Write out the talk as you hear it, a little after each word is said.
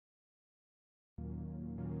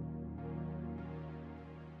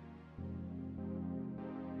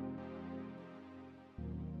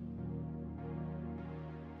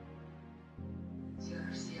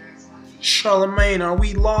Charlemagne, are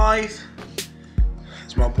we live?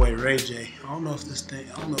 It's my boy Ray J. I don't know if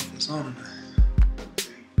it's on or not.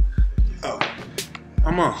 Oh,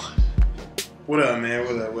 I'm on. What up, man?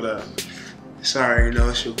 What up? Sorry,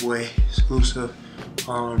 it's your boy Exclusive.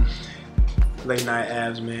 Late night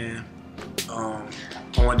abs, man. I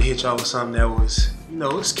wanted to hit y'all with something that was,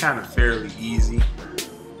 it's kind of fairly easy.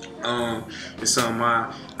 It's something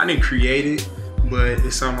I didn't create it, but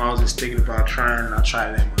it's something I was just thinking about trying, and I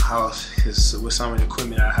tried it at my house because with some of the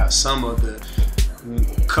equipment I have a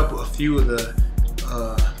few of the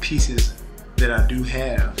pieces that I do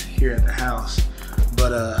have here at the house,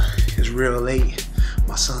 but it's real late.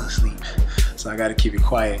 My son's asleep, so I gotta keep it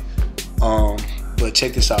quiet. But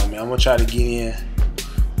check this out, man. I'm gonna try to get in.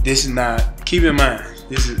 This is not, keep in mind,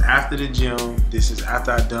 this is after the gym. This is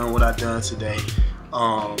after I've done what I've done today.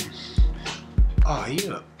 Oh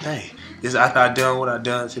yeah, dang. This is after I've done what I've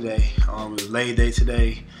done today. It was a leg day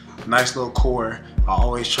today. Nice little core. I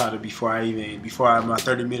always try to, before I have my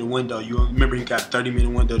 30-minute window, you remember you got a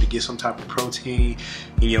 30-minute window to get some type of protein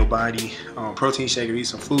in your body, protein shake or eat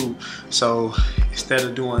some food. So instead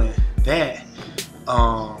of doing that,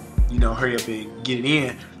 hurry up and get it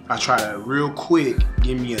in, I try to real quick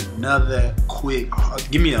give me a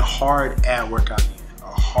hard ab workout in, a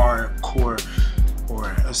hard core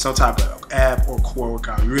or some type of ab or core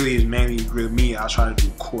workout. It really is mainly with me. I try to do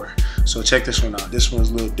core. So check this one out. This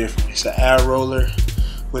one's a little different. It's an ab roller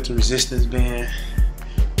with the resistance band.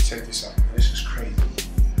 Check this out, man. This is crazy.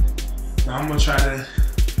 Now I'm gonna try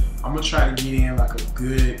to get in like a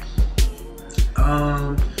good.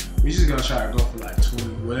 We're just gonna try to go for like 20,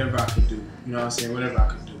 whatever I can do. You know what I'm saying? Whatever I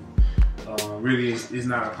can do. Really, it's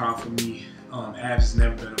not a problem for me. Abs has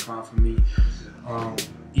never been a problem for me.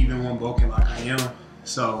 Even when bulking like I am.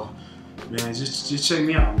 So, man, just check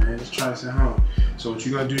me out, man. Just try this at home. So what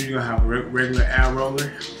you're gonna do, you're gonna have a regular ab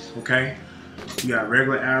roller, okay? You got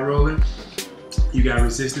regular ab roller. You got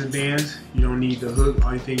resistance bands. You don't need the hook.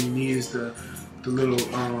 Only thing you need is the little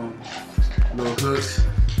hooks.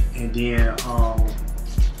 And then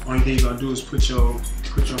only thing you're gonna do is put your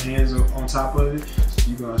hands on top of it.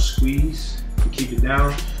 You're gonna squeeze, keep it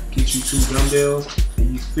down. Get you 2 dumbbells,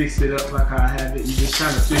 and you fix it up like how I have it. You just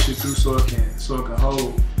trying to fish it through so it can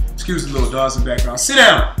hold. Excuse the little dogs in the background. Sit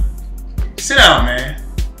down. Sit down, man.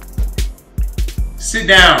 Sit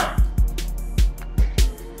down.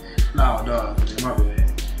 No, dog, man, my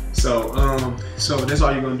bad. So that's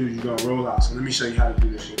all you're gonna do. You're gonna roll out. So let me show you how to do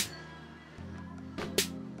this shit.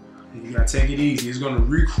 You gotta take it easy. It's gonna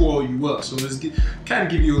recoil you up. So let's kind of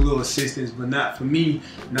give you a little assistance, but not for me,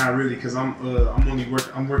 not really, because I'm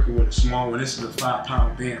working with a small one. This is a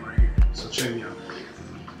 5-pound band right here. So check me out.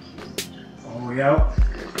 All the way out.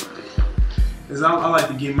 Cause I like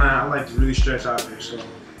to get mine. I like to really stretch out there. So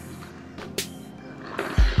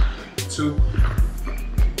 2,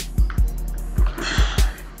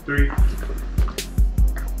 3,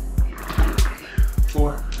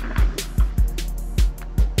 4.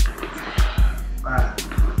 5,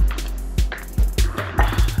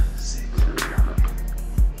 6,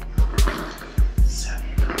 7,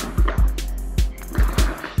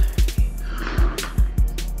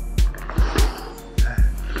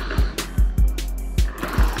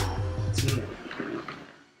 10.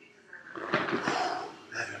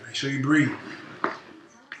 Make sure you breathe.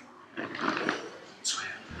 12.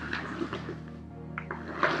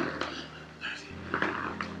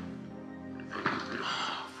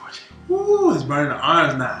 14. Woo, it's burning the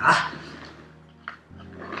arms now.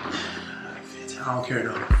 15. I don't care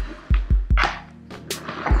though.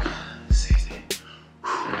 16.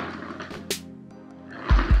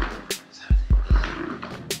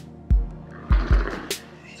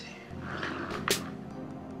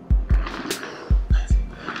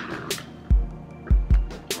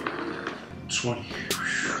 20.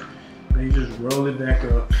 Then you just roll it back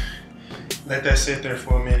up. Let that sit there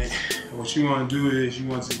for a minute. And what you want to do is you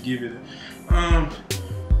want to give it I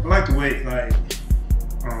like to wait like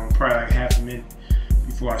probably like half a minute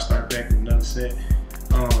before I start back with another set.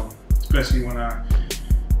 Especially when I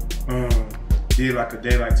did like a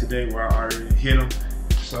day like today where I already hit them.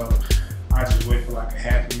 So I just wait for like a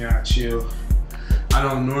half a minute, I chill. I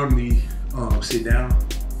don't normally sit down.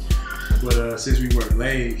 But since we work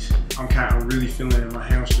legs, I'm kind of really feeling it in my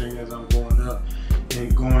hamstring as I'm going up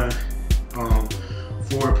and going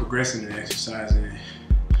forward, progressing the exercise and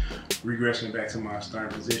regressing back to my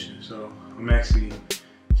starting position. So I'm actually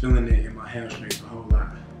feeling it in my hamstrings a whole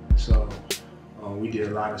lot. So we did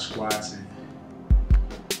a lot of squats and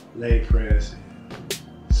leg press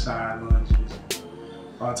and side lunges,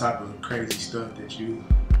 all type of crazy stuff that you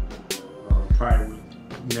probably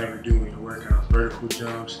would never do in your workouts, vertical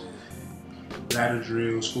jumps, ladder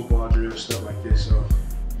drills, football drills, stuff like this. So,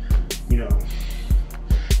 you know,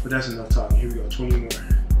 but that's enough talking. Here we go, 20 more.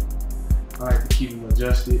 I like to keep them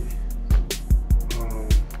adjusted. I'm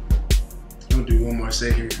gonna do one more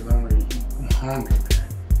set here because I'm ready to eat. I'm hungry, man.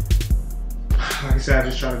 Like I said, I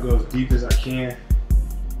just try to go as deep as I can,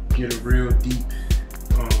 get a real deep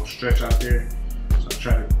stretch out there. So I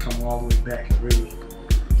try to come all the way back and really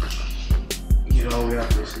get all the way up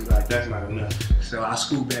there. See, like that's not enough. So I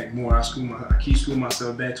scoot back more. I keep scooting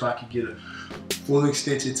myself back till I can get a full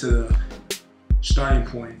extension to the starting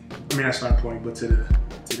point. I mean not starting point, but to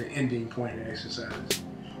the ending point of the exercise,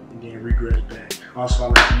 and then regress back. Also, I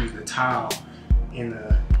like to use the towel in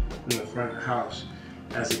the front of the house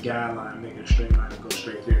as a guideline, making a straight line and go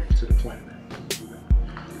straight there to the point of that.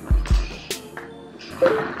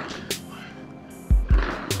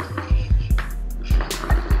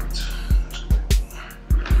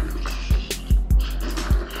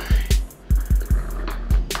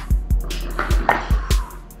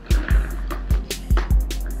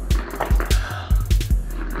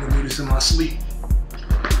 I'm gonna do this in my sleep.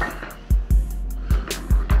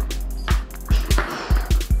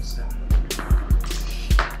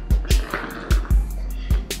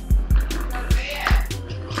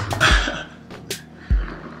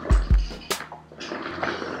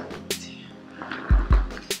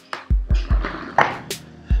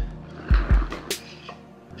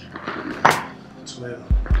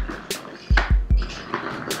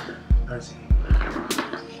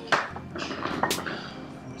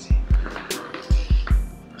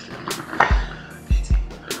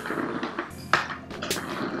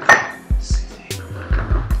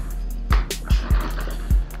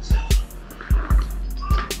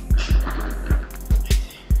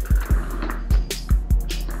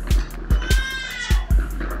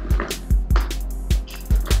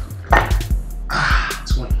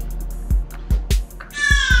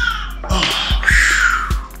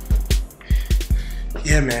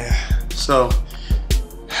 Yeah, man. So,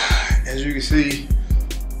 as you can see,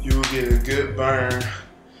 you will get a good burn,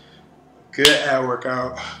 good ab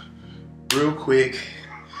workout, real quick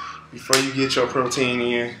before you get your protein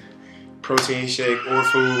in, protein shake or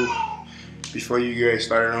food before you get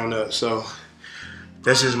started on up. So,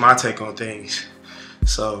 that's just my take on things.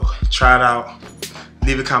 So, try it out.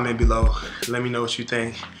 Leave a comment below. Let me know what you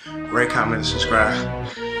think. Rate, comment, and subscribe.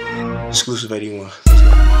 Exclusive 81.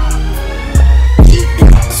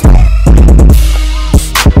 Let's go.